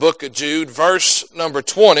book of Jude, verse number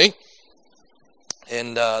 20.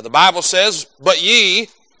 And the Bible says, "But ye,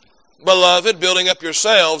 beloved, building up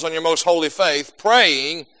yourselves on your most holy faith,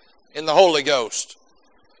 praying in the Holy Ghost.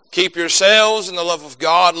 Keep yourselves in the love of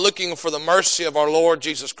God, looking for the mercy of our Lord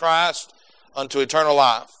Jesus Christ unto eternal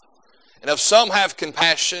life. And of some have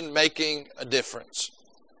compassion, making a difference.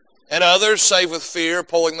 And others save with fear,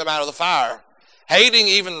 pulling them out of the fire, hating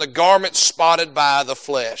even the garment spotted by the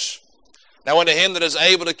flesh. Now unto him that is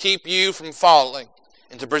able to keep you from falling,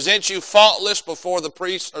 and to present you faultless before the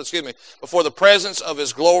presence of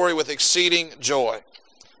his glory with exceeding joy.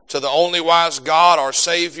 To the only wise God, our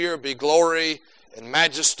Savior, be glory and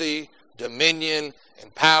majesty, dominion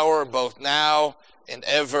and power, both now and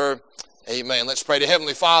ever. Amen." Let's pray. To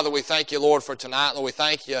Heavenly Father, we thank you, Lord, for tonight. Lord, we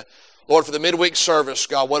thank you, Lord, for the midweek service.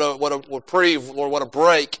 God, what a reprieve, Lord, what a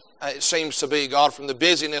break it seems to be, God, from the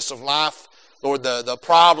busyness of life. Lord, the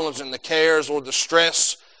problems and the cares, Lord, the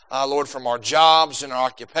stress, Lord, from our jobs and our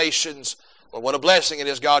occupations. Lord, what a blessing it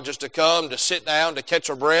is, God, just to come, to sit down, to catch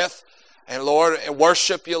our breath, and Lord,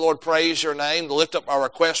 worship you, Lord, praise your name, to lift up our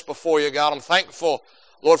requests before you, God. I'm thankful,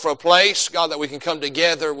 Lord, for a place, God, that we can come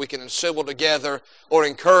together, we can assemble together, Lord,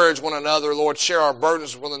 encourage one another, Lord, share our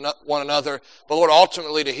burdens with one another, but Lord,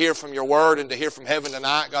 ultimately to hear from your word and to hear from heaven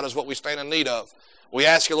tonight, God, is what we stand in need of. We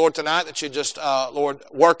ask you, Lord, tonight that you just, Lord,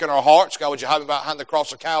 work in our hearts. God, would you hide me behind the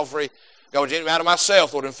cross of Calvary? God, would you get me out of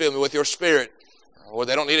myself, Lord, and fill me with your Spirit? Lord,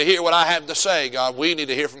 they don't need to hear what I have to say, God. We need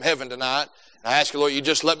to hear from heaven tonight. And I ask you, Lord, you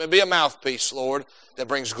just let me be a mouthpiece, Lord, that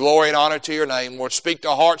brings glory and honor to your name. Lord, speak to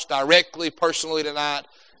our hearts directly, personally tonight.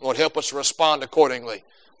 Lord, help us respond accordingly.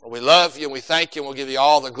 Lord, we love you and we thank you and we'll give you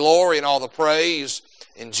all the glory and all the praise.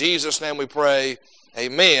 In Jesus' name we pray,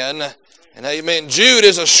 amen and amen. Jude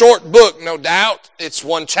is a short book, no doubt. It's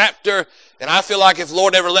one chapter. And I feel like if the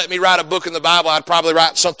Lord ever let me write a book in the Bible, I'd probably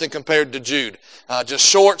write something compared to Jude. Just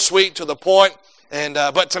short, sweet, to the point. And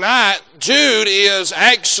but tonight, Jude is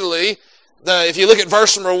actually, if you look at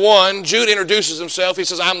verse number 1, Jude introduces himself. He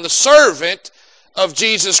says, "I'm the servant of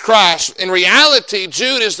Jesus Christ." In reality,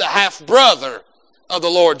 Jude is the half-brother of the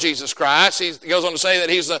Lord Jesus Christ. He goes on to say that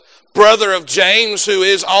he's the brother of James, who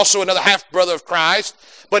is also another half-brother of Christ.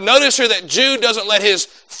 But notice here that Jude doesn't let his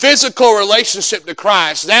physical relationship to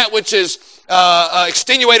Christ, that which is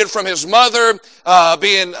extenuated from his mother,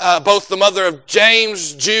 being both the mother of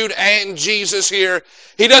James, Jude, and Jesus here,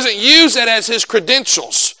 he doesn't use that as his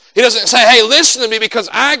credentials. He doesn't say, "Hey, listen to me because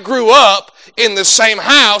I grew up in the same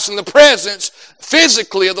house in the presence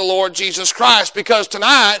physically of the Lord Jesus Christ." Because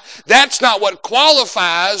tonight, that's not what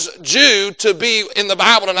qualifies Jude to be in the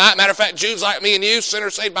Bible tonight. Matter of fact, Jude's like me and you,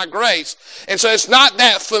 sinners saved by grace. And so it's not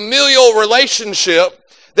that familial relationship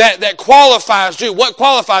that qualifies Jude. What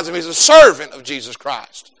qualifies him? He's a servant of Jesus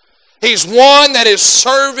Christ. He's one that is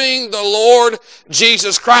serving the Lord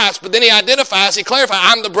Jesus Christ. But then he clarifies,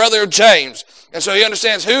 "I'm the brother of James." And so he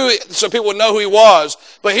understands so people would know who he was.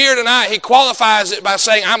 But here tonight, he qualifies it by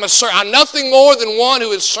saying, I'm nothing more than one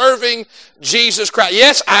who is serving Jesus Christ.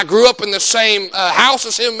 Yes, I grew up in the same house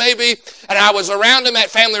as him maybe, and I was around him at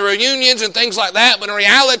family reunions and things like that. But in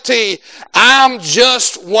reality, I'm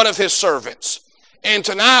just one of his servants. And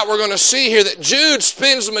tonight we're going to see here that Jude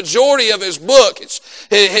spends the majority of his book,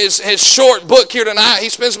 his short book here tonight, he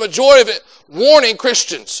spends the majority of it warning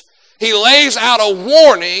Christians. He lays out a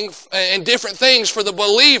warning and different things for the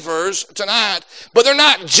believers tonight, but they're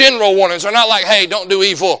not general warnings. They're not like, "Hey, don't do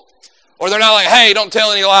evil," or they're not like, "Hey, don't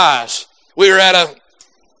tell any lies." We were at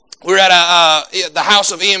the house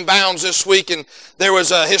of Ian Bounds this week, and there was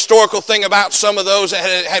a historical thing about some of those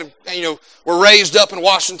that were raised up in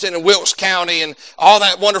Washington and Wilkes County and all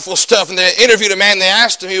that wonderful stuff. And they interviewed a man. They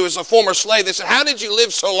asked him, he was a former slave. They said, "How did you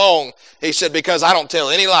live so long?" He said, "Because I don't tell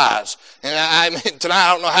any lies." And tonight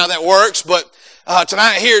I don't know how that works, but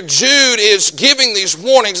tonight here Jude is giving these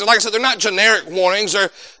warnings. And like I said, they're not generic warnings.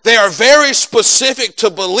 They are very specific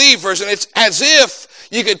to believers. And it's as if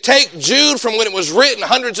you could take Jude from when it was written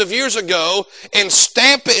hundreds of years ago and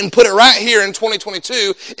stamp it and put it right here in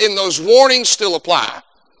 2022, and those warnings still apply.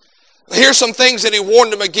 Here's some things that he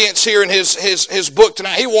warned them against here in his book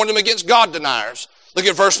tonight. He warned them against God deniers. Look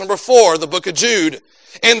at verse number 4, the book of Jude.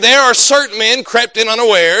 "And there are certain men crept in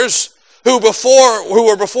unawares, who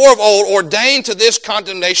were before of old ordained to this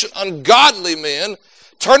condemnation, ungodly men,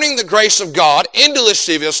 turning the grace of God into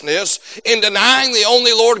lasciviousness, in denying the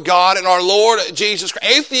only Lord God and our Lord Jesus Christ."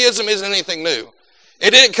 Atheism isn't anything new.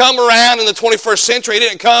 It didn't come around in the 21st century. It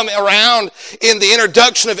didn't come around in the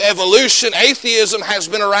introduction of evolution. Atheism has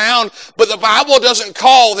been around, but the Bible doesn't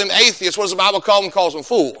call them atheists. What does the Bible call them? It calls them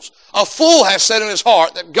fools. A fool has said in his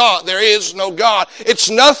heart that there is no God. It's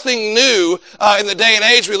nothing new in the day and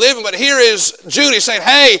age we live in, but here is Jude saying,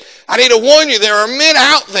 hey, I need to warn you, there are men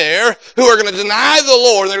out there who are going to deny the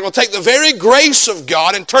Lord. They're going to take the very grace of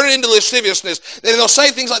God and turn it into lasciviousness. Then they'll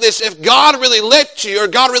say things like this, if God really let you or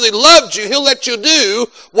God really loved you, he'll let you do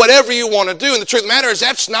whatever you want to do. And the truth of the matter is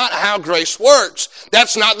that's not how grace works.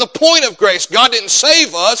 That's not the point of grace. God didn't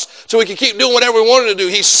save us so we could keep doing whatever we wanted to do.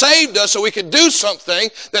 He saved us so we could do something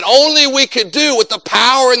that only we could do with the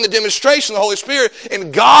power and the demonstration of the Holy Spirit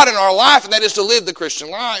and God in our life, and that is to live the Christian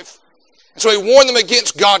life. And so he warned them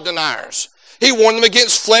against God deniers. He warned them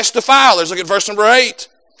against flesh defilers. Look at verse number 8.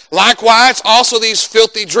 Likewise, also these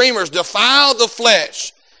filthy dreamers defile the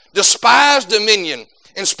flesh, despise dominion,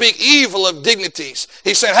 and speak evil of dignities.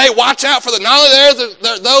 He said, hey, watch out for not only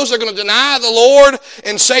those that are going to deny the Lord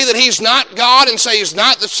and say that he's not God and say he's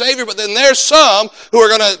not the Savior, but then there's some who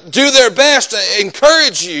are going to do their best to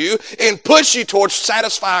encourage you and push you towards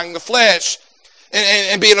satisfying the flesh.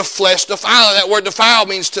 And being a flesh defiler. That word defile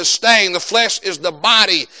means to stain. The flesh is the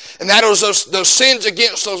body. And that is those sins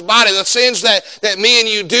against those bodies. The sins that me and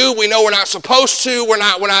you do, we know we're not supposed to. We're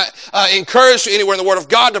not encouraged anywhere in the Word of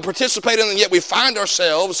God to participate in them, and yet we find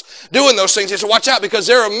ourselves doing those things. So watch out, because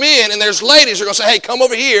there are men and there's ladies who are going to say, hey, come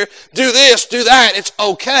over here, do this, do that. It's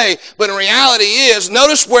okay. But in reality is,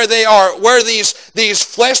 notice where they are, where these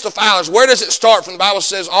flesh defilers, where does it start from? The Bible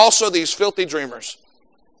says also these filthy dreamers.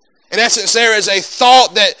 In essence, there is a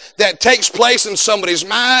thought that takes place in somebody's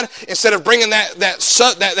mind. Instead of bringing that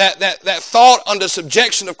thought under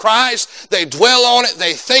subjection of Christ, they dwell on it,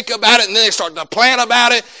 they think about it, and then they start to plan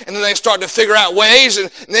about it, and then they start to figure out ways, and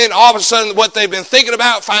then all of a sudden what they've been thinking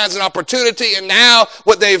about finds an opportunity, and now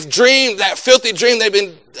what they've dreamed, that filthy dream they've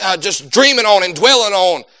been just dreaming on and dwelling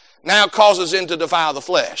on, now causes them to defile the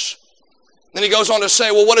flesh. Then he goes on to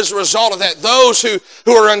say, well, what is the result of that? Those who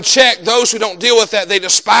are unchecked, those who don't deal with that, they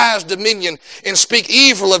despise dominion and speak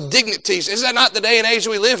evil of dignities. Is that not the day and age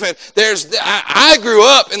we live in? I grew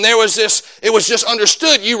up and it was just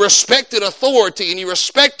understood. You respected authority and you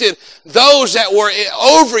respected those that were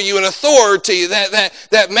over you in authority,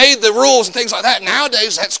 that made the rules and things like that.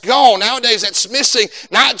 Nowadays, that's gone. Nowadays, that's missing,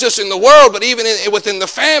 not just in the world, but even within the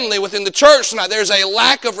family, within the church. Now, there's a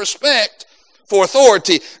lack of respect for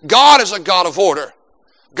authority. God is a God of order.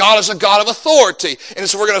 God is a God of authority. And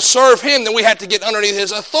so we're going to serve him, then we have to get underneath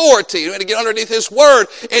his authority. We have to get underneath his word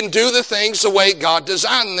and do the things the way God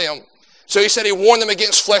designed them. So he said he warned them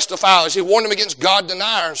against flesh defilers. He warned them against God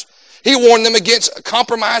deniers. He warned them against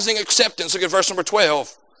compromising acceptance. Look at verse number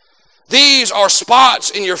 12. These are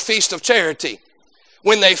spots in your feast of charity,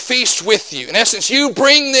 when they feast with you. In essence, you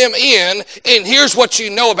bring them in, and here's what you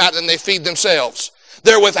know about them: they feed themselves.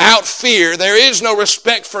 They're without fear. There is no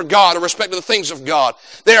respect for God or respect to the things of God.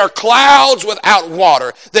 They are clouds without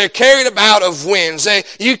water. They're carried about of winds.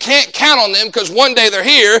 You can't count on them, because one day they're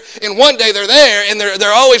here and one day they're there, and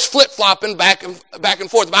they're always flip-flopping back and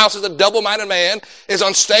forth. The Bible says a double-minded man is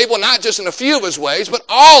unstable, not just in a few of his ways, but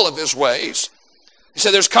all of his ways. He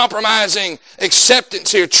said there's compromising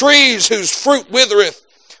acceptance here. Trees whose fruit withereth,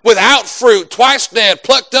 without fruit, twice dead,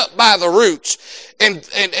 plucked up by the roots. And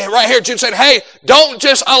right here, Jude said, hey, don't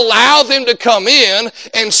just allow them to come in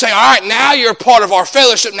and say, all right, now you're part of our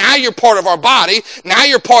fellowship. Now you're part of our body. Now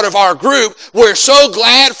you're part of our group. We're so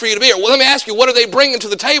glad for you to be here. Well, let me ask you, what are they bringing to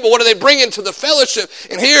the table? What are they bringing to the fellowship?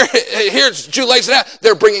 And here Jude lays it out.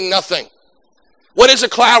 They're bringing nothing. What is a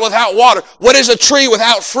cloud without water? What is a tree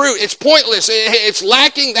without fruit? It's pointless. It's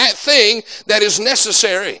lacking that thing that is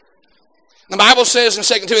necessary. The Bible says in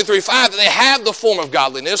 2 Timothy 3:5 that they have the form of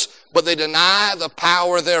godliness, but they deny the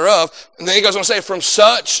power thereof. And then he goes on to say, from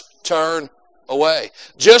such turn away.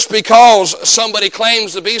 Just because somebody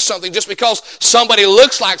claims to be something, just because somebody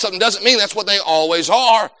looks like something, doesn't mean that's what they always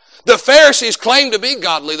are. The Pharisees claimed to be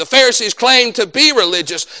godly. The Pharisees claimed to be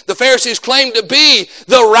religious. The Pharisees claimed to be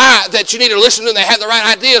the right, that you need to listen to them. They had the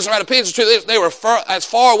right ideas, the right opinions. The truth is, they were as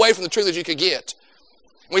far away from the truth as you could get.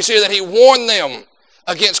 We see that he warned them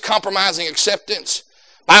against compromising acceptance.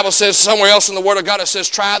 The Bible says somewhere else in the Word of God, it says,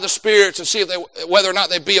 try the spirits and see whether or not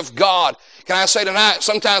they be of God. Can I say tonight,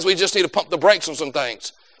 sometimes we just need to pump the brakes on some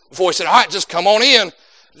things. Before we said, all right, just come on in.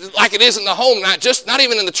 Like it is in the home, not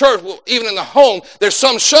even in the church, even in the home. There's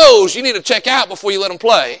some shows you need to check out before you let them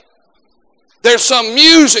play. There's some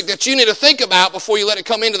music that you need to think about before you let it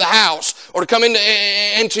come into the house or to come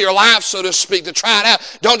into your life, so to speak, to try it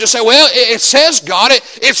out. Don't just say, well, it says God,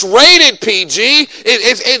 it's rated PG,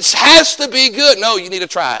 it has to be good. No, you need to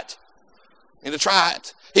try it. You need to try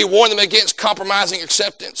it. He warned them against compromising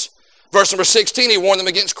acceptance. Verse number 16, he warned them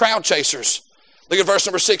against crowd chasers. Look at verse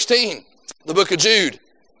number 16, the book of Jude.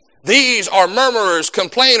 These are murmurers,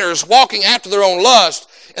 complainers, walking after their own lust,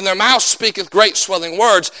 and their mouth speaketh great swelling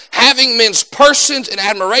words, having men's persons in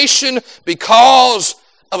admiration because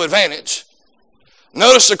of advantage.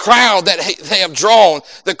 Notice the crowd that they have drawn,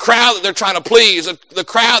 the crowd that they're trying to please, the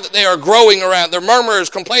crowd that they are growing around. They're murmurers,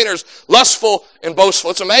 complainers, lustful, and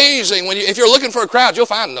boastful. It's amazing. If you're looking for a crowd, you'll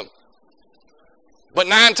find them. But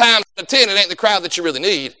 9 times out of 10, it ain't the crowd that you really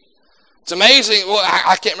need. It's amazing. Well,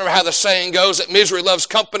 I can't remember how the saying goes, that misery loves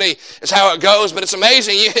company is how it goes, but it's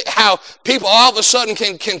amazing how people all of a sudden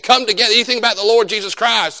can come together. You think about the Lord Jesus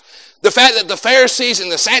Christ. The fact that the Pharisees and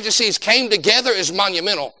the Sadducees came together is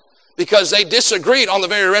monumental, because they disagreed on the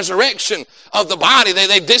very resurrection of the body.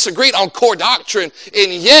 They disagreed on core doctrine.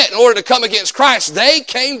 And yet, in order to come against Christ, they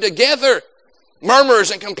came together,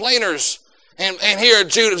 murmurers and complainers. And here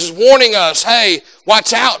Jude is warning us, hey,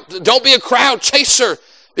 watch out. Don't be a crowd chaser,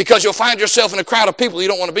 because you'll find yourself in a crowd of people you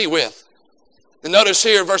don't want to be with. And notice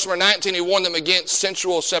here, verse number 19, he warned them against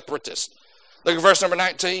sensual separatists. Look at verse number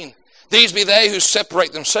 19. These be they who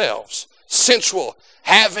separate themselves, sensual,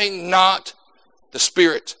 having not the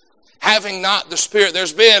Spirit. Having not the Spirit.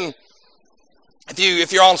 There's been,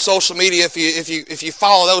 if you're on social media, if you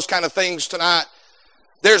follow those kind of things tonight,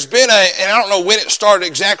 there's been and I don't know when it started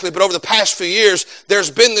exactly, but over the past few years, there's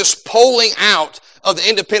been this polling out of the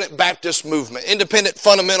independent Baptist movement, independent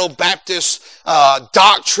fundamental Baptist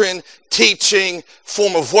doctrine, teaching,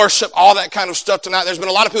 form of worship, all that kind of stuff tonight. There's been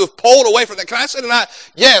a lot of people who've pulled away from that. Can I say tonight,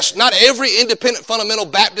 yes, not every independent fundamental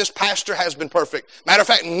Baptist pastor has been perfect. Matter of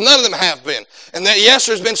fact, none of them have been. And yes,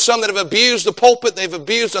 there's been some that have abused the pulpit, they've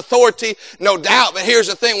abused authority, no doubt. But here's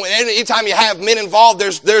the thing, anytime you have men involved,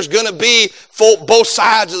 there's going to be both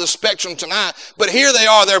sides of the spectrum tonight. But here they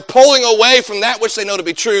are, they're pulling away from that which they know to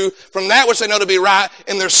be true, from that which they know to be right,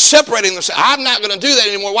 and they're separating themselves. I'm not going to do that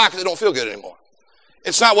anymore. Why? Because they don't feel good anymore.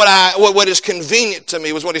 It's not what is convenient to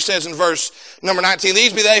me, was what he says in verse number 19.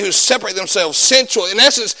 These be they who separate themselves sensual. In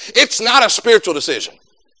essence, it's not a spiritual decision.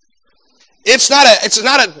 It's not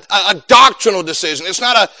a doctrinal decision. It's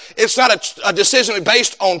not a decision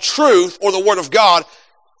based on truth or the Word of God.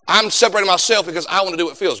 I'm separating myself because I want to do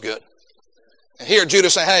what feels good. And here Judah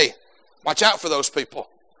say, hey, watch out for those people.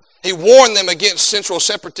 He warned them against sensual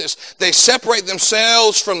separatists. They separate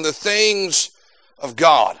themselves from the things of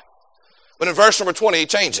God. But in verse number 20, he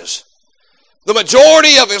changes. The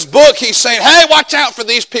majority of his book, he's saying, hey, watch out for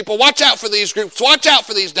these people. Watch out for these groups. Watch out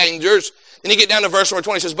for these dangers. Then you get down to verse number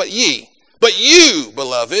 20, he says, but you,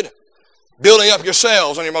 beloved, building up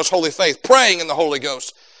yourselves on your most holy faith, praying in the Holy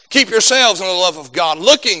Ghost. Keep yourselves in the love of God,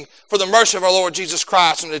 looking for the mercy of our Lord Jesus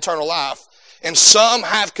Christ and eternal life. And some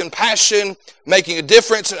have compassion, making a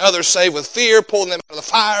difference, and others save with fear, pulling them out of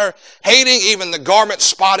the fire, hating even the garment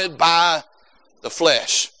spotted by the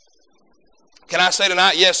flesh. Can I say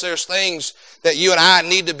tonight, yes, there's things that you and I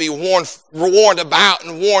need to be warned about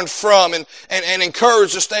and warned from and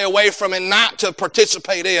encouraged to stay away from and not to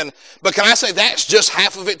participate in. But can I say that's just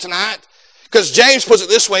half of it tonight? Because James puts it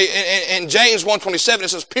this way, in James 1:27, it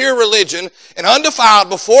says, pure religion and undefiled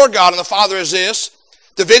before God and the Father is this,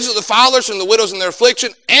 to visit the fatherless and the widows in their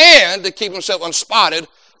affliction, and to keep himself unspotted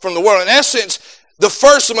from the world. In essence,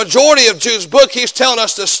 the majority of Jude's book, he's telling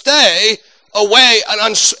us to stay away and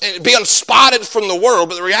be unspotted from the world.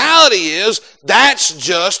 But the reality is, that's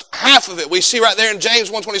just half of it. We see right there in James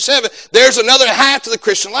 1:27, there's another half to the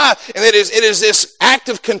Christian life. And it is this act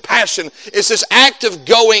of compassion. It's this act of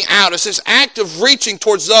going out. It's this act of reaching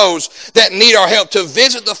towards those that need our help, to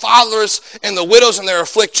visit the fatherless and the widows in their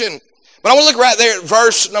affliction. But I want to look right there at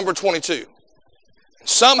verse number 22.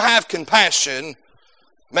 Some have compassion,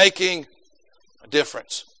 making a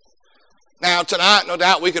difference. Now, tonight, no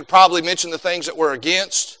doubt, we could probably mention the things that we're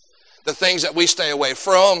against, the things that we stay away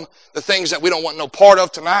from, the things that we don't want no part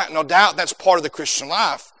of tonight. No doubt, that's part of the Christian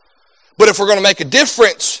life. But if we're going to make a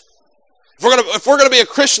difference, if we're going to be a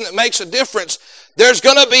Christian that makes a difference, there's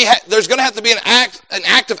going to have to be an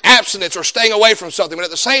act of abstinence or staying away from something. But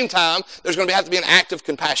at the same time, there's going to have to be an act of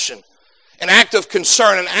compassion, an act of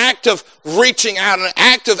concern, an act of reaching out, an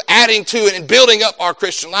act of adding to it and building up our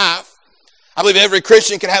Christian life. I believe every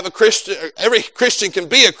Christian can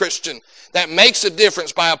be a Christian that makes a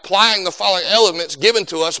difference by applying the following elements given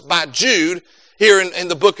to us by Jude here in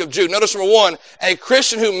the book of Jude. Notice number 1, a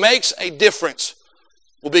Christian who makes a difference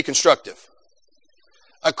will be constructive.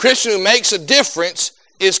 A Christian who makes a difference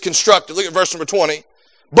is constructive. Look at verse number 20.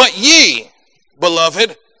 But ye,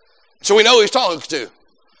 beloved, so we know who he's talking to.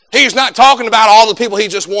 He's not talking about all the people he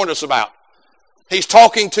just warned us about. He's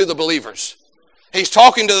talking to the believers. He's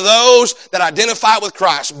talking to those that identify with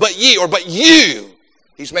Christ. But ye, or but you.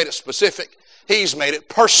 He's made it specific. He's made it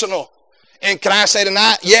personal. And can I say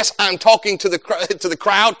tonight, yes, I'm talking to the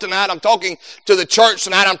crowd tonight. I'm talking to the church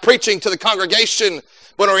tonight. I'm preaching to the congregation.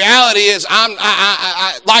 But the reality is,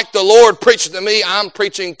 I like the Lord preaching to me, I'm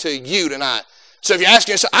preaching to you tonight. So if you're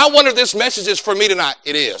asking yourself, I wonder if this message is for me tonight.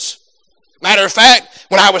 It is. Matter of fact,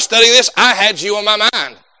 when I was studying this, I had you on my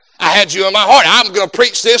mind. I had you in my heart. I'm going to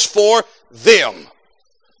preach this for them.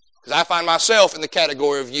 Because I find myself in the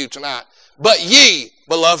category of you tonight. But ye,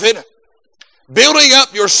 beloved, building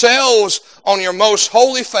up yourselves on your most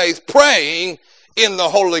holy faith, praying in the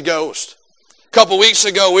Holy Ghost. A couple weeks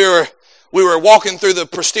ago, we were walking through the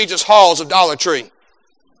prestigious halls of Dollar Tree.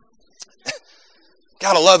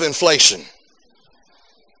 Gotta love inflation.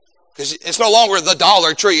 Because it's no longer the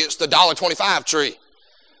Dollar Tree, it's the $1.25 tree.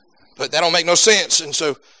 But that don't make no sense. And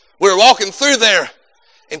so we were walking through there,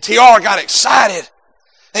 and TR got excited.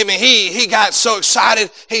 I mean, he got so excited,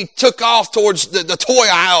 he took off towards the toy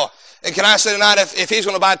aisle. And can I say tonight, if he's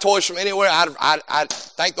going to buy toys from anywhere, I'd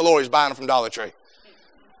thank the Lord he's buying them from Dollar Tree.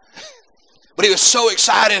 But he was so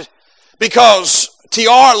excited because TR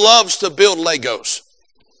loves to build Legos.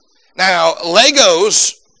 Now,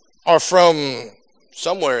 Legos are from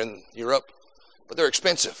somewhere in Europe, but they're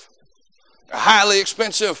expensive. They're highly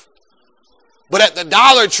expensive. But at the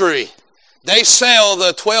Dollar Tree, they sell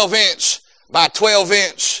the 12-inch by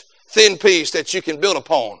 12-inch thin piece that you can build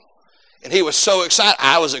upon. And he was so excited.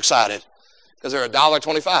 I was excited because they're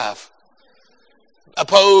 $1.25.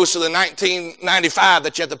 Opposed to the $19.95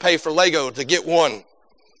 that you have to pay for Lego to get one.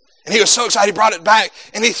 And he was so excited, he brought it back.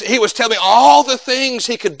 And he was telling me all the things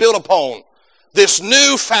he could build upon. This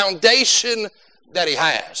new foundation that he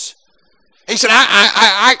has. He said,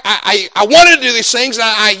 I wanted to do these things, and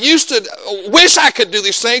I used to wish I could do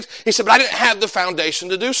these things. He said, but I didn't have the foundation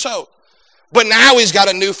to do so. But now he's got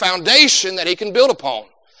a new foundation that he can build upon.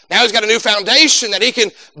 Now he's got a new foundation that he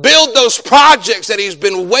can build those projects that he's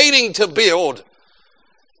been waiting to build.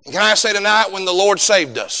 And can I say tonight, when the Lord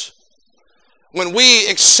saved us, when we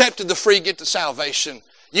accepted the free gift of salvation,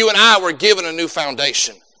 you and I were given a new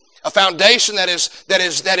foundation. A foundation that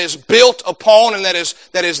is built upon and that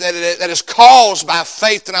is caused by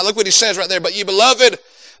faith. And I look what he says right there. But ye beloved,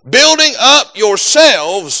 building up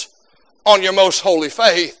yourselves on your most holy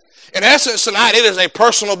faith. In essence, tonight, it is a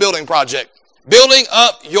personal building project. Building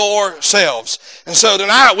up yourselves. And so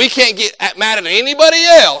tonight, we can't get mad at anybody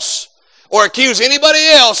else or accuse anybody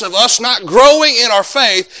else of us not growing in our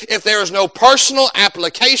faith if there is no personal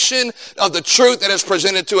application of the truth that is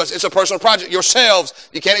presented to us. It's a personal project. Yourselves,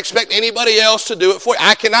 you can't expect anybody else to do it for you.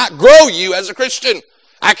 I cannot grow you as a Christian.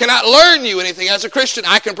 I cannot learn you anything as a Christian.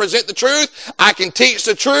 I can present the truth, I can teach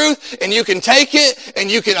the truth, and you can take it and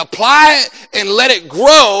you can apply it and let it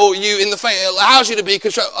grow you in the faith. It allows you to be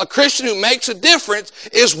constructed. A Christian who makes a difference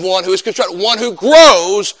is one who is constructed, one who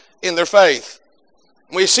grows in their faith.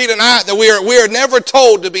 We see tonight that we are never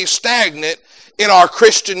told to be stagnant in our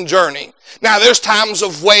Christian journey. Now, there's times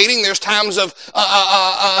of waiting. There's times of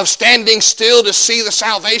standing still to see the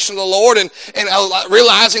salvation of the Lord and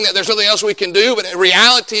realizing that there's nothing else we can do. But the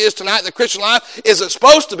reality is tonight, the Christian life is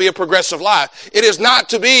supposed to be a progressive life. It is not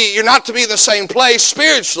to be, you're not to be in the same place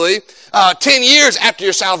spiritually 10 years after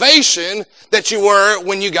your salvation that you were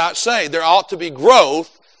when you got saved. There ought to be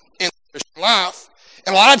growth in the Christian life.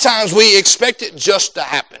 And a lot of times we expect it just to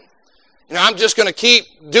happen. You know, I'm just going to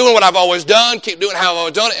keep doing what I've always done, keep doing how I've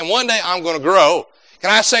always done it, and one day I'm going to grow. Can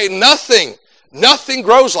I say nothing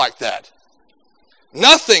grows like that.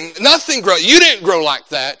 Nothing grows. You didn't grow like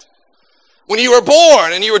that. When you were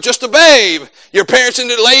born and you were just a babe, your parents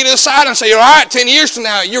didn't lay you to the side and say, all right, 10 years from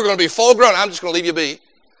now, you're going to be full grown. I'm just going to leave you be.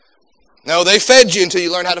 No, they fed you until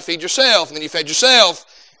you learned how to feed yourself, and then you fed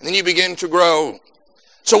yourself, and then you begin to grow.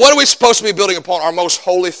 So what are we supposed to be building upon? Our most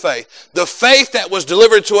holy faith. The faith that was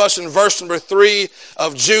delivered to us in verse number 3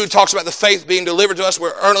 of Jude talks about the faith being delivered to us.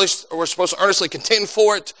 We're supposed to earnestly contend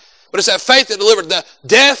for it. But it's that faith that delivered the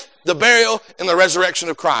death, the burial, and the resurrection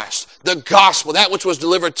of Christ. The gospel, that which was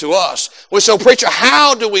delivered to us. So preacher,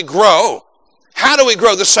 how do we grow? How do we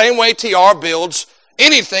grow? The same way TR builds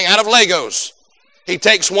anything out of Legos. He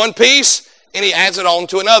takes one piece and he adds it on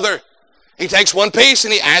to another. He takes one piece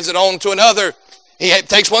and he adds it on to another. He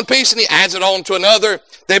takes one piece and he adds it on to another.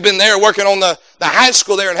 They've been there working on the high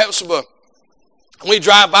school there in Hepzibah. We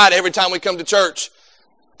drive by it every time we come to church.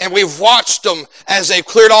 And we've watched them as they've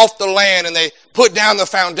cleared off the land and they put down the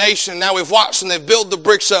foundation. Now we've watched them. They've built the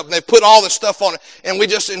bricks up and they've put all the stuff on it. And we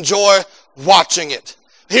just enjoy watching it.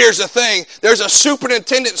 Here's the thing. There's a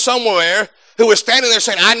superintendent somewhere who is standing there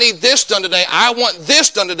saying, I need this done today. I want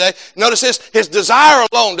this done today. Notice this. His desire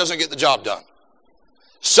alone doesn't get the job done.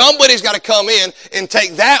 Somebody's got to come in and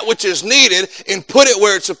take that which is needed and put it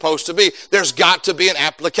where it's supposed to be. There's got to be an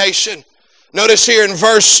application. Notice here in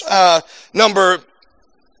verse number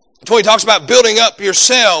 20, talks about building up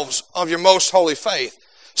yourselves of your most holy faith.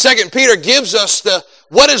 2 Peter gives us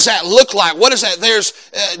what does that look like? What is that?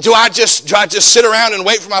 Do I just sit around and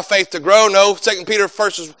wait for my faith to grow? No. 2 Peter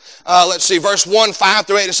verse 1, 5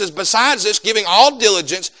 through 8, it says, besides this, giving all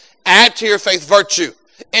diligence, add to your faith virtue,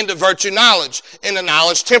 into virtue knowledge, into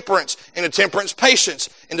knowledge temperance, into temperance patience,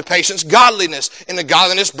 into patience godliness, into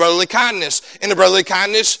godliness brotherly kindness, into brotherly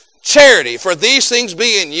kindness charity. For these things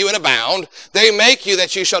be in you and abound, they make you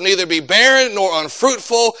that you shall neither be barren nor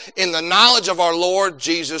unfruitful in the knowledge of our Lord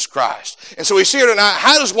Jesus Christ. And so we see here tonight,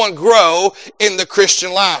 how does one grow in the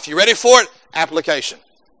Christian life? You ready for it? Application.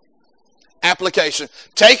 Application.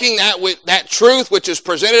 Taking that truth which is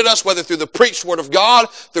presented us, whether through the preached word of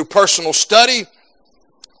God, through personal study,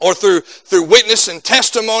 or through witness and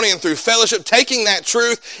testimony and through fellowship, taking that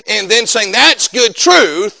truth and then saying that's good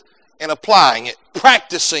truth and applying it,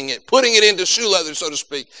 practicing it, putting it into shoe leather, so to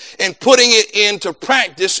speak, and putting it into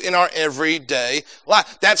practice in our everyday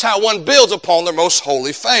life. That's how one builds upon their most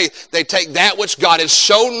holy faith. They take that which God has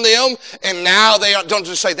shown them, and now they don't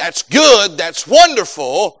just say, that's good, that's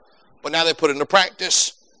wonderful, but now they put it into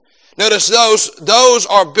practice. Notice those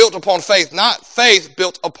are built upon faith, not faith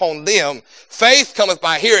built upon them. Faith cometh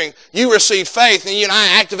by hearing. You received faith, and you and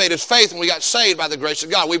I activated faith when we got saved by the grace of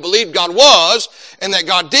God. We believed God was, and that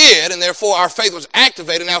God did, and therefore our faith was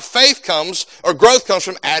activated. Now faith comes, or growth comes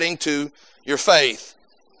from adding to your faith.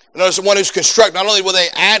 Notice the one who's constructed, not only will they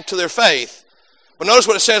add to their faith, but notice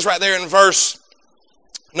what it says right there in verse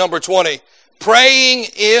number 20. Praying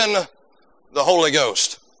in the Holy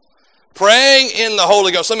Ghost. Praying in the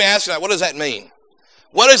Holy Ghost. Let me ask you that. What does that mean?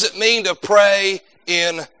 What does it mean to pray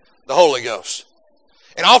in the Holy Ghost?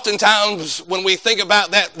 And oftentimes when we think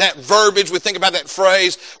about that verbiage, we think about that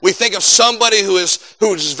phrase, we think of somebody whose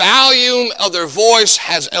volume of their voice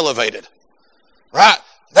has elevated. Right?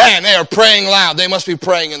 Man, they are praying loud. They must be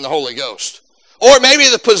praying in the Holy Ghost. Or maybe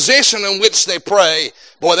the position in which they pray,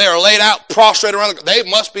 boy, they are laid out, prostrate around. They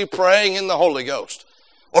must be praying in the Holy Ghost.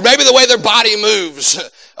 Or maybe the way their body moves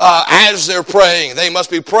as they're praying. They must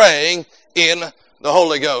be praying in the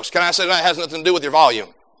Holy Ghost. Can I say that? It has nothing to do with your volume.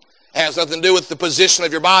 It has nothing to do with the position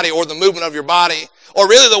of your body or the movement of your body or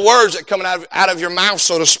really the words that come out of your mouth,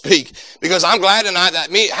 so to speak. Because I'm glad tonight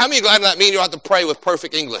how many are glad tonight me and you don't have to pray with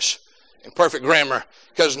perfect English and perfect grammar?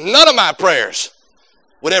 Because none of my prayers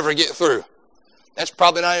would ever get through. That's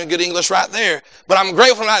probably not even good English right there. But I'm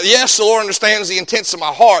grateful tonight. Yes, the Lord understands the intents of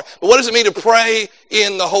my heart. But what does it mean to pray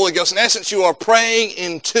in the Holy Ghost? In essence, you are praying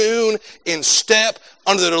in tune, in step,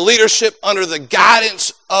 under the leadership, under the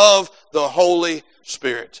guidance of the Holy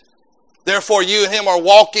Spirit. Therefore, you and Him are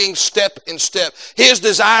walking step in step. His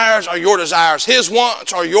desires are your desires. His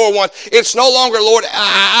wants are your wants. It's no longer, Lord,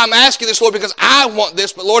 I'm asking this, Lord, because I want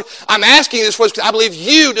this. But, Lord, I'm asking this because I believe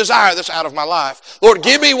you desire this out of my life. Lord,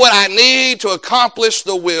 give me what I need to accomplish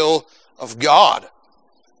the will of God.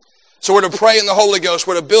 So we're to pray in the Holy Ghost.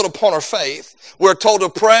 We're to build upon our faith. We're told to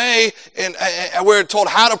pray, and we're told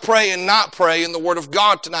how to pray and not pray in the Word of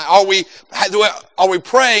God tonight. Are we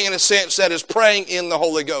praying in a sense that is praying in the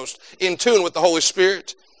Holy Ghost, in tune with the Holy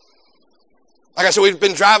Spirit? Like I said, we've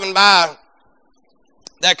been driving by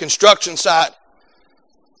that construction site,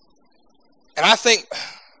 and I think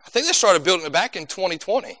they started building it back in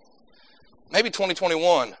 2020, maybe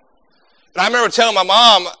 2021. And I remember telling my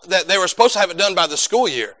mom that they were supposed to have it done by the school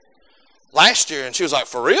year last year, and she was like,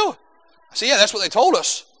 "For real?" I said, "Yeah, that's what they told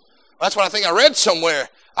us." That's what I think I read somewhere.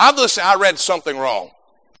 Obviously, I read something wrong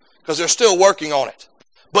because they're still working on it.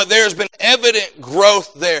 But there's been evident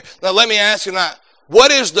growth there. Now, let me ask you now,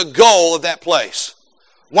 what is the goal of that place?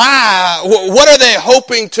 Why? What are they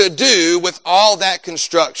hoping to do with all that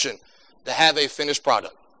construction? To have a finished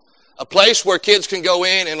product. A place where kids can go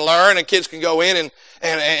in and learn, and kids can go in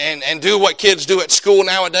and do what kids do at school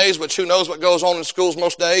nowadays, which who knows what goes on in schools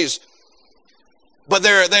most days. But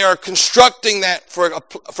they are constructing that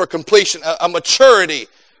for completion, a maturity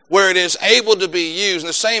where it is able to be used. And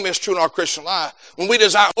the same is true in our Christian life. When we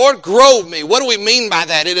desire, Lord, grow me. What do we mean by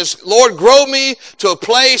that? It is, Lord, grow me to a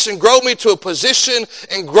place and grow me to a position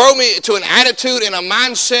and grow me to an attitude and a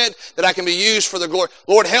mindset that I can be used for the glory.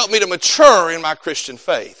 Lord, help me to mature in my Christian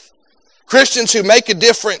faith. Christians who make a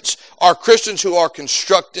difference are Christians who are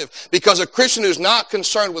constructive. Because a Christian who's not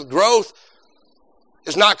concerned with growth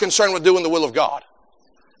is not concerned with doing the will of God.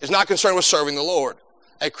 Is not concerned with serving the Lord.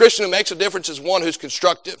 A Christian who makes a difference is one who's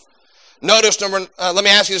constructive. Notice let me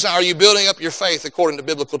ask you this now, are you building up your faith according to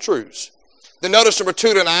biblical truths? Then notice number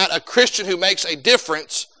 2 tonight, a Christian who makes a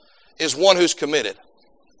difference is one who's committed.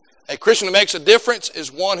 A Christian who makes a difference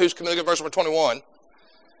is one who's committed. Look at verse number 21.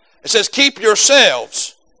 It says, keep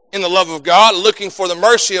yourselves in the love of God, looking for the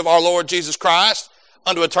mercy of our Lord Jesus Christ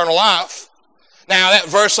unto eternal life. Now, that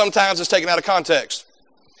verse sometimes is taken out of context.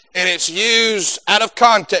 And it's used out of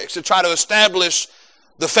context to try to establish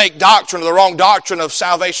the fake doctrine or the wrong doctrine of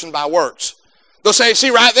salvation by works. They'll say, see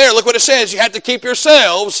right there, look what it says. You have to keep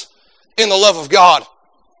yourselves in the love of God.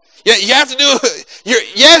 You have to do,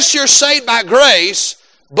 yes, you're saved by grace,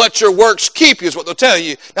 but your works keep you, is what they'll tell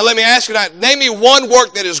you. Now let me ask you tonight, name me one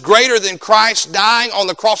work that is greater than Christ dying on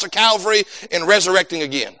the cross of Calvary and resurrecting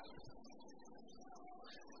again.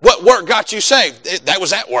 What work got you saved? That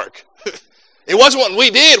was that work. It wasn't what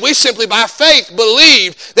we did. We simply by faith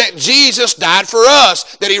believed that Jesus died for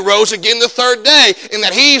us, that he rose again the third day, and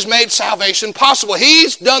that he's made salvation possible.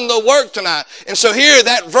 He's done the work tonight. And so here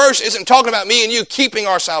that verse isn't talking about me and you keeping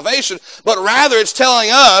our salvation, but rather it's telling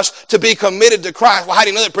us to be committed to Christ. Well, how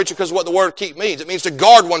do you know that, preacher? Because of what the word keep means. It means to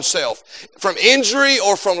guard oneself from injury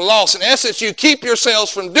or from loss. In essence, you keep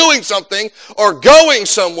yourselves from doing something or going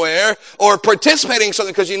somewhere or participating in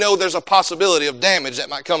something because you know there's a possibility of damage that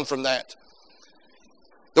might come from that.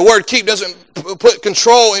 The word keep doesn't put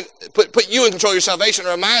you in control of your salvation.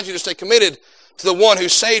 It reminds you to stay committed to the one who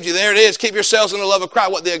saved you. There it is. Keep yourselves in the love of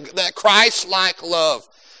Christ. That Christ-like love.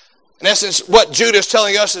 In essence, what Judah is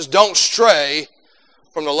telling us is don't stray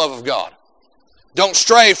from the love of God. Don't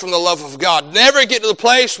stray from the love of God. Never get to the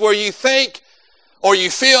place where you think or you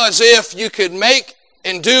feel as if you could make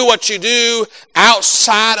and do what you do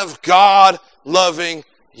outside of God loving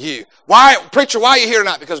you. Why, preacher, why are you here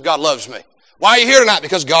tonight? Because God loves me. Why are you here tonight?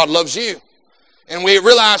 Because God loves you. And we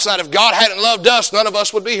realize that if God hadn't loved us, none of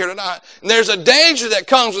us would be here tonight. And there's a danger that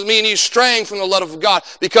comes with me and you straying from the love of God,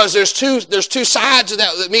 because there's two sides of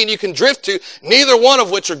that me and you can drift to, neither one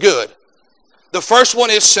of which are good. The first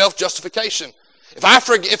one is self-justification. If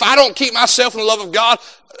I don't keep myself in the love of God,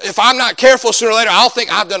 if I'm not careful, sooner or later, I'll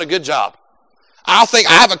think I've done a good job. I'll think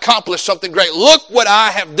I've accomplished something great. Look what I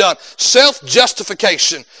have done.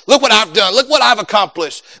 Self-justification. Look what I've done. Look what I've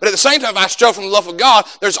accomplished. But at the same time, if I stray from the love of God,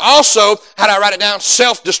 there's also, how do I write it down?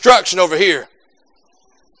 Self-destruction over here.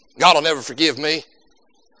 God will never forgive me.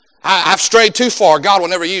 I've strayed too far. God will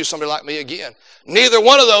never use somebody like me again. Neither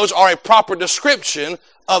one of those are a proper description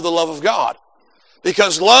of the love of God.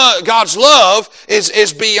 Because God's love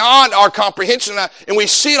is beyond our comprehension. And we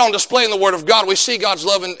see it on display in the Word of God. We see God's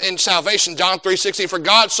love in salvation. John 3:16, for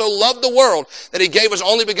God so loved the world that he gave his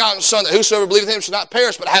only begotten Son, that whosoever believeth in him should not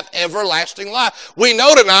perish, but have everlasting life. We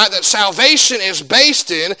know tonight that salvation is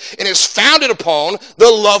based in and is founded upon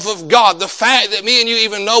the love of God. The fact that me and you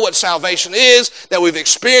even know what salvation is, that we've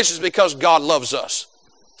experienced, is because God loves us.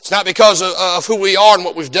 It's not because of who we are and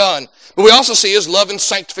what we've done. But we also see his love and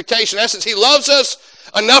sanctification. In essence, he loves us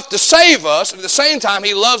enough to save us, and at the same time,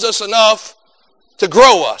 he loves us enough to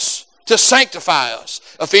grow us, to sanctify us.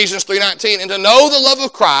 Ephesians 3:19, and to know the love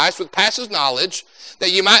of Christ which passes knowledge,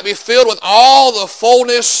 that you might be filled with all the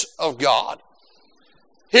fullness of God.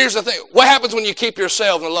 Here's the thing. What happens when you keep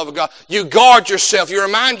yourself in the love of God? You guard yourself. You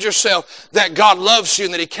remind yourself that God loves you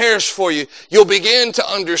and that he cares for you. You'll begin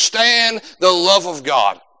to understand the love of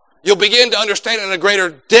God. You'll begin to understand it in a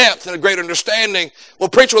greater depth and a greater understanding. Well,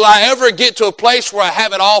 preacher, will I ever get to a place where I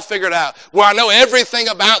have it all figured out, where I know everything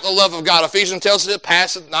about the love of God? Ephesians tells us it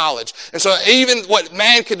passeth knowledge. And so even what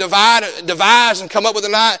man could devise and come up with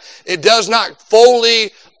tonight, it does not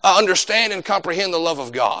fully understand and comprehend the love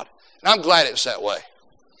of God. And I'm glad it's that way.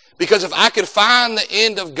 Because if I could find the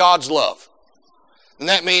end of God's love, then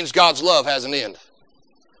that means God's love has an end.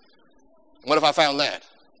 And what if I found that?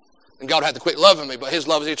 And God had to quit loving me, but his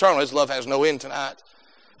love is eternal. His love has no end tonight.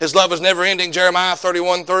 His love is never ending. Jeremiah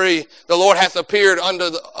 31:3. The Lord hath appeared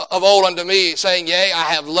of old unto me, saying, yea, I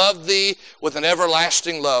have loved thee with an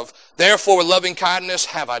everlasting love. Therefore with loving kindness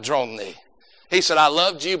have I drawn thee. He said, I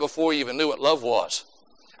loved you before you even knew what love was.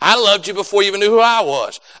 I loved you before you even knew who I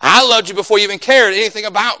was. I loved you before you even cared anything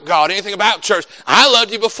about God, anything about church. I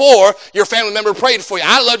loved you before your family member prayed for you.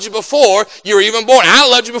 I loved you before you were even born. I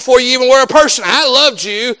loved you before you even were a person. I loved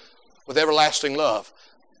you with everlasting love.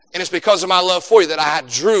 And it's because of my love for you that I've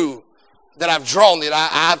drawn thee,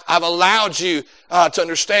 that I've allowed you to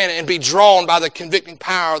understand and be drawn by the convicting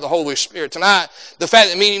power of the Holy Spirit. Tonight, the fact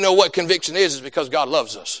that me and you know what conviction is because God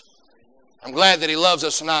loves us. I'm glad that he loves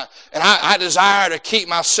us tonight. And I desire to keep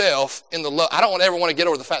myself in the love. I don't ever want to get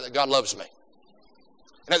over the fact that God loves me.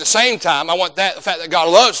 And at the same time, I want the fact that God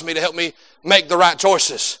loves me to help me make the right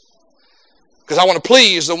choices. Because I want to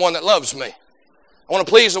please the one that loves me. I want to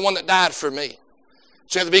please the one that died for me.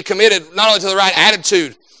 So you have to be committed not only to the right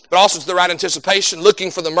attitude, but also to the right anticipation, looking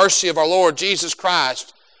for the mercy of our Lord Jesus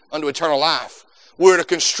Christ unto eternal life. We're to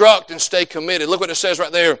construct and stay committed. Look what it says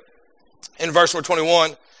right there in verse number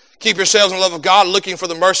 21. Keep yourselves in the love of God, looking for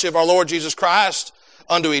the mercy of our Lord Jesus Christ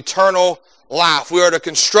unto eternal life. We are to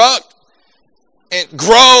construct and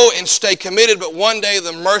grow and stay committed, but one day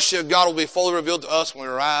the mercy of God will be fully revealed to us when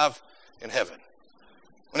we arrive in heaven.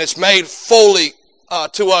 When it's made fully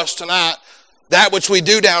to us tonight, that which we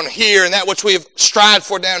do down here and that which we've strived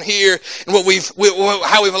for down here and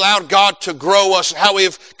how we've allowed God to grow us and how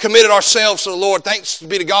we've committed ourselves to the Lord, thanks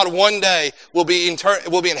be to God, one day we'll be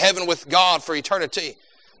in heaven with God for eternity.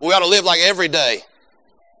 We ought to live like every day,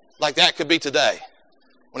 like that could be today,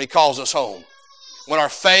 when He calls us home, when our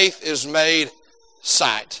faith is made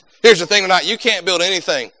sight. Here's the thing tonight, you can't build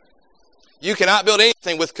anything. You cannot build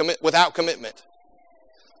anything without commitment.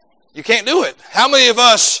 You can't do it. How many of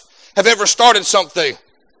us have ever started something,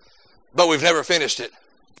 but we've never finished it?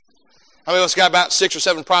 How many of us got about 6 or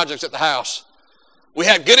 7 projects at the house? We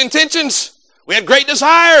had good intentions. We had great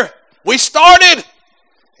desire. We started,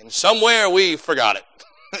 and somewhere we forgot it.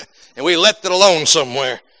 And we left it alone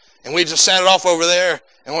somewhere. And we just sat it off over there,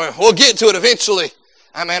 and we'll get to it eventually.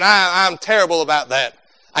 I'm terrible about that.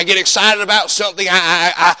 I get excited about something.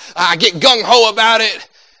 I get gung-ho about it,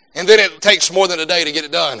 and then it takes more than a day to get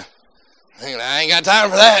it done. I ain't got time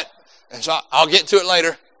for that. And so I'll get to it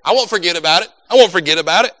later. I won't forget about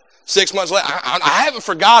it. 6 months later, I haven't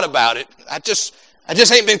forgot about it. I just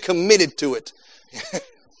ain't been committed to it.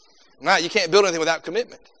 No, you can't build anything without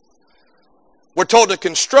commitment. We're told to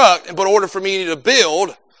construct, but in order for me to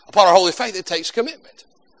build upon our holy faith, it takes commitment.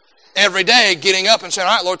 Every day, getting up and saying,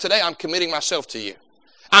 all right, Lord, today I'm committing myself to you.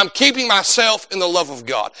 I'm keeping myself in the love of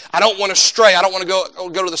God. I don't want to stray. I don't want to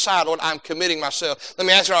go to the side. Lord, I'm committing myself. Let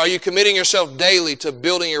me ask you, are you committing yourself daily to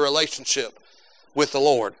building your relationship with the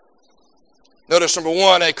Lord? Notice, number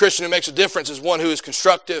 1, a Christian who makes a difference is one who is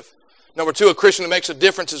constructive. Number 2, a Christian who makes a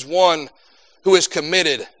difference is one who is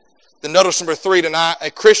committed. Then notice number 3 tonight, a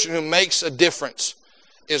Christian who makes a difference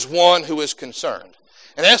is one who is concerned.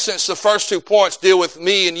 In essence, the first 2 points deal with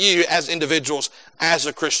me and you as individuals, as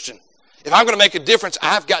a Christian. If I'm going to make a difference,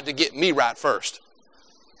 I've got to get me right first.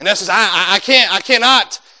 In essence, I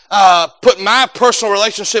cannot put my personal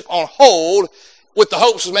relationship on hold with the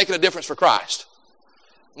hopes of making a difference for Christ.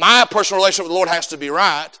 My personal relationship with the Lord has to be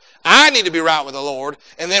right. I need to be right with the Lord.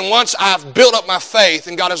 And then once I've built up my faith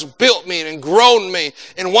and God has built me and grown me,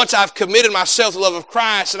 and once I've committed myself to the love of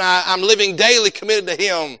Christ and I'm living daily committed to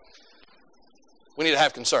Him, we need to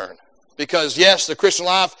have concern. Because yes, the Christian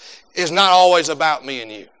life is not always about me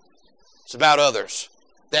and you. It's about others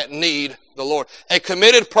that need the Lord. A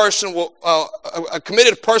committed personal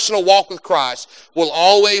walk with Christ will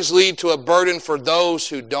always lead to a burden for those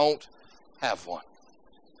who don't have one.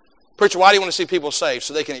 Preacher, why do you want to see people saved?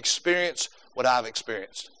 So they can experience what I've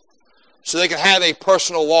experienced. So they can have a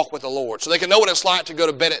personal walk with the Lord. So they can know what it's like to go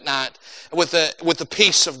to bed at night with the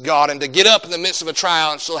peace of God, and to get up in the midst of a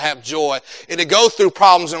trial and still have joy, and to go through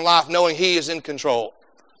problems in life knowing He is in control.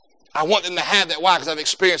 I want them to have that. Why? Because I've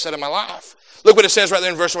experienced that in my life. Look what it says right there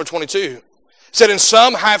in verse number 22. It said, and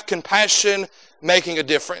some have compassion, making a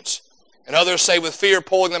difference, and others say with fear,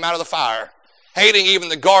 pulling them out of the fire, hating even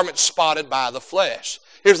the garment spotted by the flesh.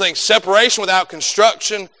 Here's the thing, separation without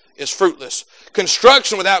construction is fruitless.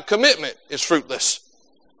 Construction without commitment is fruitless.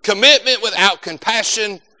 Commitment without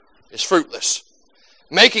compassion is fruitless.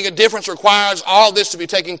 Making a difference requires all this to be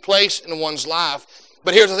taking place in one's life.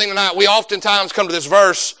 But here's the thing tonight, we oftentimes come to this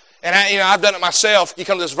verse, and I've done it myself. You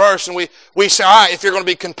come to this verse and we say, all right, if you're going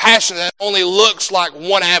to be compassionate, that only looks like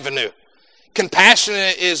one avenue.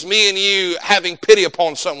 Compassionate is me and you having pity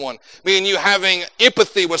upon someone. Me and you having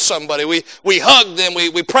empathy with somebody. We hug them.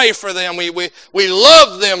 We pray for them. We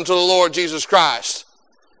love them to the Lord Jesus Christ.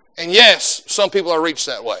 And yes, some people are reached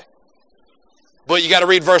that way. But you got to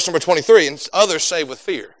read verse number 23. And others say with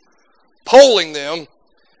fear, pulling them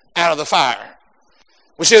out of the fire.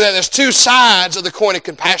 We see that there's 2 sides of the coin of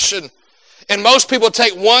compassion. And most people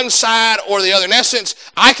take one side or the other. In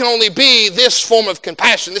essence, I can only be this form of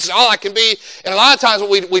compassion. This is all I can be. And a lot of times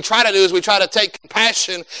what we try to do is we try to take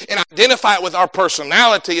compassion and identify it with our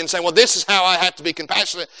personality and say, well, this is how I have to be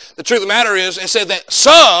compassionate. The truth of the matter is, it said that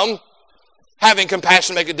some having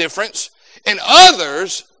compassion make a difference, and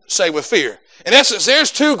others say with fear. In essence,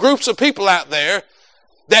 there's 2 groups of people out there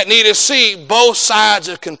that need to see both sides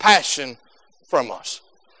of compassion from us.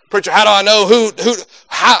 Preacher, how do I know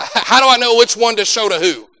how do I know which one to show to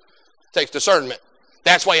who? It takes discernment.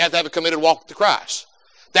 That's why you have to have a committed walk with Christ.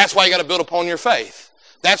 That's why you got to build upon your faith.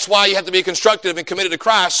 That's why you have to be constructive and committed to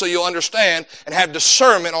Christ, so you'll understand and have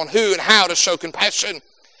discernment on who and how to show compassion.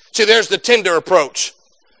 See, there's the tender approach,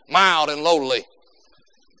 mild and lowly.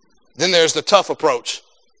 Then there's the tough approach.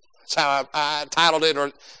 That's how I titled it,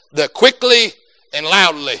 or the quickly and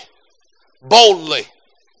loudly, boldly.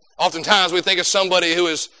 Oftentimes we think of somebody who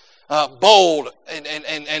is bold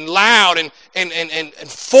and loud and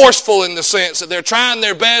forceful in the sense that they're trying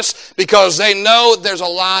their best because they know there's a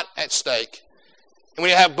lot at stake. And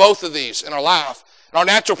we have both of these in our life. And our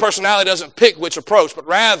natural personality doesn't pick which approach, but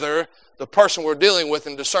rather the person we're dealing with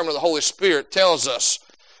in discernment of the Holy Spirit tells us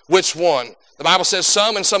which one. The Bible says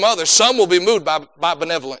some and some others. Some will be moved by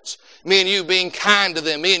benevolence. Me and you being kind to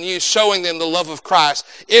them. Me and you showing them the love of Christ.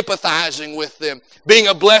 Empathizing with them. Being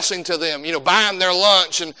a blessing to them. Buying their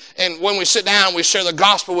lunch. And when we sit down, we share the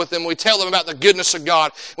gospel with them. We tell them about the goodness of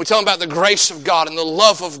God. We tell them about the grace of God and the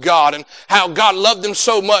love of God. And how God loved them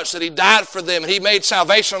so much that He died for them. And He made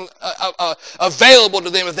salvation available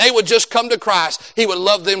to them. If they would just come to Christ, He would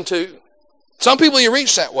love them too. Some people you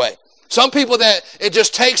reach that way. Some people that it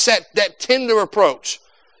just takes that tender approach.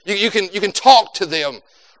 You can talk to them.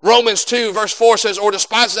 Romans 2 verse 4 says, or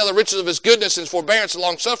despises thou the riches of His goodness and forbearance and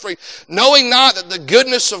long-suffering, knowing not that the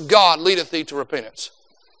goodness of God leadeth thee to repentance.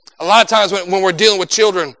 A lot of times when we're dealing with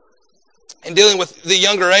children and dealing with the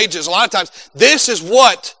younger ages, a lot of times this is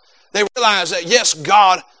what they realize, that yes,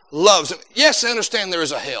 God loves them. Yes, they understand there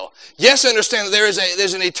is a hell. Yes, they understand that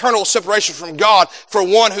there's an eternal separation from God for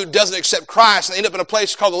one who doesn't accept Christ and end up in a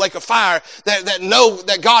place called the lake of fire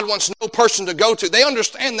that God wants no person to go to. They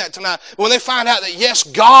understand that tonight. But when they find out that yes,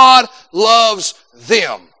 God loves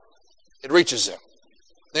them, it reaches them.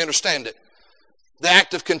 They understand it. The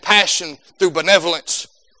act of compassion through benevolence.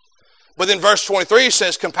 But then verse 23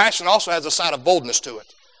 says compassion also has a side of boldness to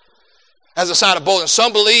it. As a side of boldness.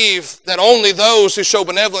 Some believe that only those who show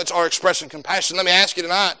benevolence are expressing compassion. Let me ask you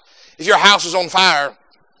tonight, if your house is on fire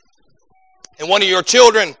and one of your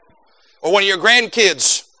children or one of your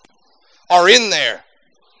grandkids are in there,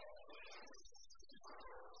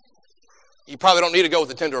 you probably don't need to go with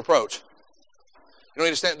the tender approach. You don't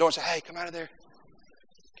need to stand at the door and say, hey, come out of there.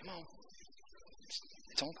 Come on.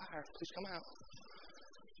 It's on fire. Please come out.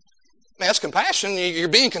 Man, that's compassion. You're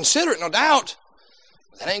being considerate, no doubt.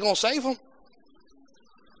 That ain't going to save them.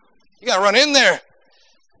 You got to run in there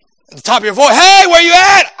at the top of your voice. Hey, where you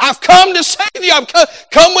at? I've come to save you.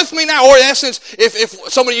 Come with me now. Or in essence, if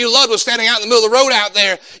somebody you loved was standing out in the middle of the road out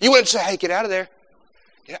there, you wouldn't say, hey, get out of there.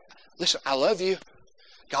 Listen, I love you.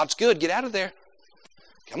 God's good. Get out of there.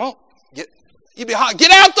 Come on. You'd be hot.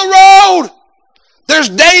 Get out the road. There's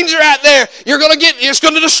danger out there. It's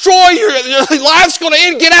going to destroy you. Your life's going to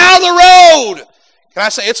end. Get out of the road. Can I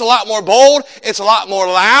say it's a lot more bold, it's a lot more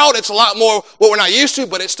loud, it's a lot more what we're not used to,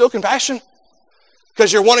 but it's still compassion.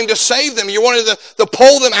 Because you're wanting to save them. You're wanting to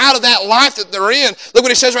pull them out of that life that they're in. Look what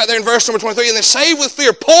he says right there in verse number 23. And they save with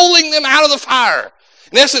fear, pulling them out of the fire.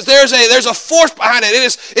 In essence, there's a force behind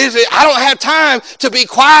it. I don't have time to be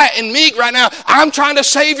quiet and meek right now. I'm trying to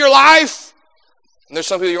save your life. And there's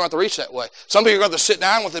some people you're going to have to reach that way. Some people you're going to have to sit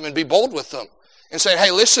down with them and be bold with them. And say,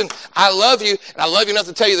 hey, listen, I love you, and I love you enough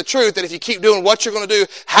to tell you the truth, that if you keep doing what you're going to do,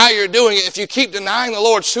 how you're doing it, if you keep denying the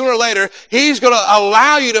Lord, sooner or later, He's going to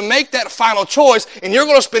allow you to make that final choice, and you're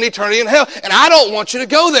going to spend eternity in hell. And I don't want you to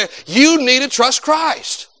go there. You need to trust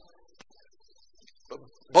Christ. But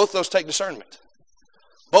both those take discernment.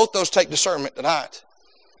 Both those take discernment tonight.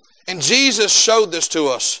 And Jesus showed this to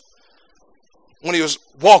us when He was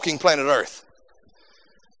walking planet Earth.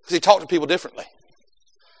 Because He talked to people differently.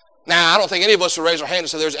 Now, I don't think any of us would raise our hand and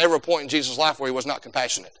say there's ever a point in Jesus' life where He was not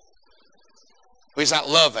compassionate. Where He's not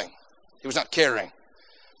loving. He was not caring.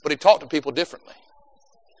 But He talked to people differently.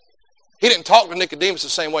 He didn't talk to Nicodemus the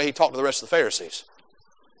same way He talked to the rest of the Pharisees.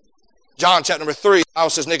 John chapter number 3, the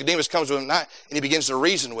Bible says Nicodemus comes to Him at night and He begins to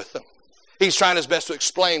reason with them. He's trying his best to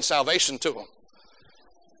explain salvation to them.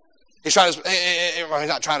 He's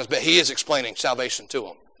not trying his best. He is explaining salvation to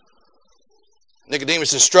them.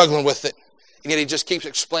 Nicodemus is struggling with it. And yet He just keeps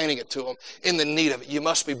explaining it to them in the need of it. You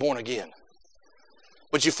must be born again.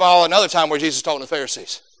 But you follow another time where Jesus is talking to the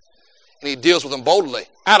Pharisees. And He deals with them boldly,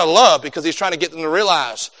 out of love, because He's trying to get them to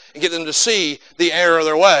realize and get them to see the error of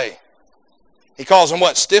their way. He calls them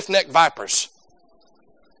what? Stiff-necked vipers.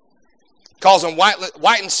 He calls them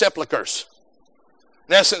whitened sepulchres.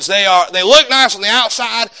 In essence, they look nice on the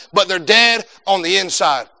outside, but they're dead on the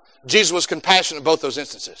inside. Jesus was compassionate in both those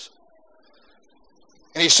instances.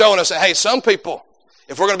 And He's showing us that, hey, some people,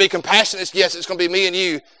 if we're going to be compassionate, yes, it's going to be me and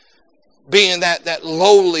you being that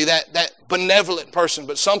lowly, that benevolent person.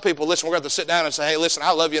 But some people, listen, we're going to have to sit down and say, hey, listen,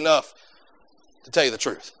 I love you enough to tell you the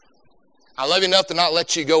truth. I love you enough to not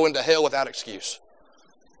let you go into hell without excuse,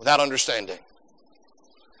 without understanding.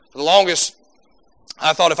 For the longest,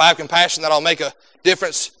 I thought if I have compassion that I'll make a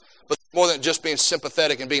difference. But more than just being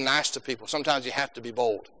sympathetic and being nice to people, sometimes you have to be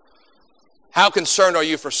bold. How concerned are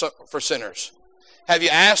you for sinners? Have you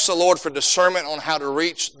asked the Lord for discernment on how to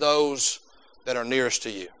reach those that are nearest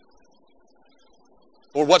to you?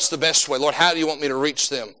 Lord, what's the best way? Lord, how do you want me to reach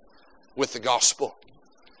them with the gospel?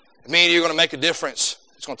 If me and you are going to make a difference,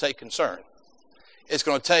 it's going to take concern. It's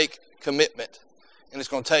going to take commitment. And it's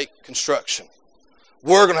going to take construction.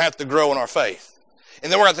 We're going to have to grow in our faith.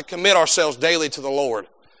 And then we're going to have to commit ourselves daily to the Lord.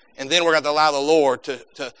 And then we're going to have to allow the Lord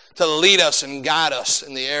to lead us and guide us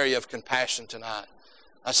in the area of compassion tonight.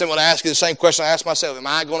 I simply want to ask you the same question I asked myself. Am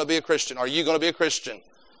I going to be a Christian? Are you going to be a Christian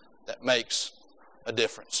that makes a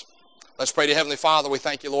difference? Let's pray to Heavenly Father. We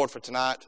thank you, Lord, for tonight.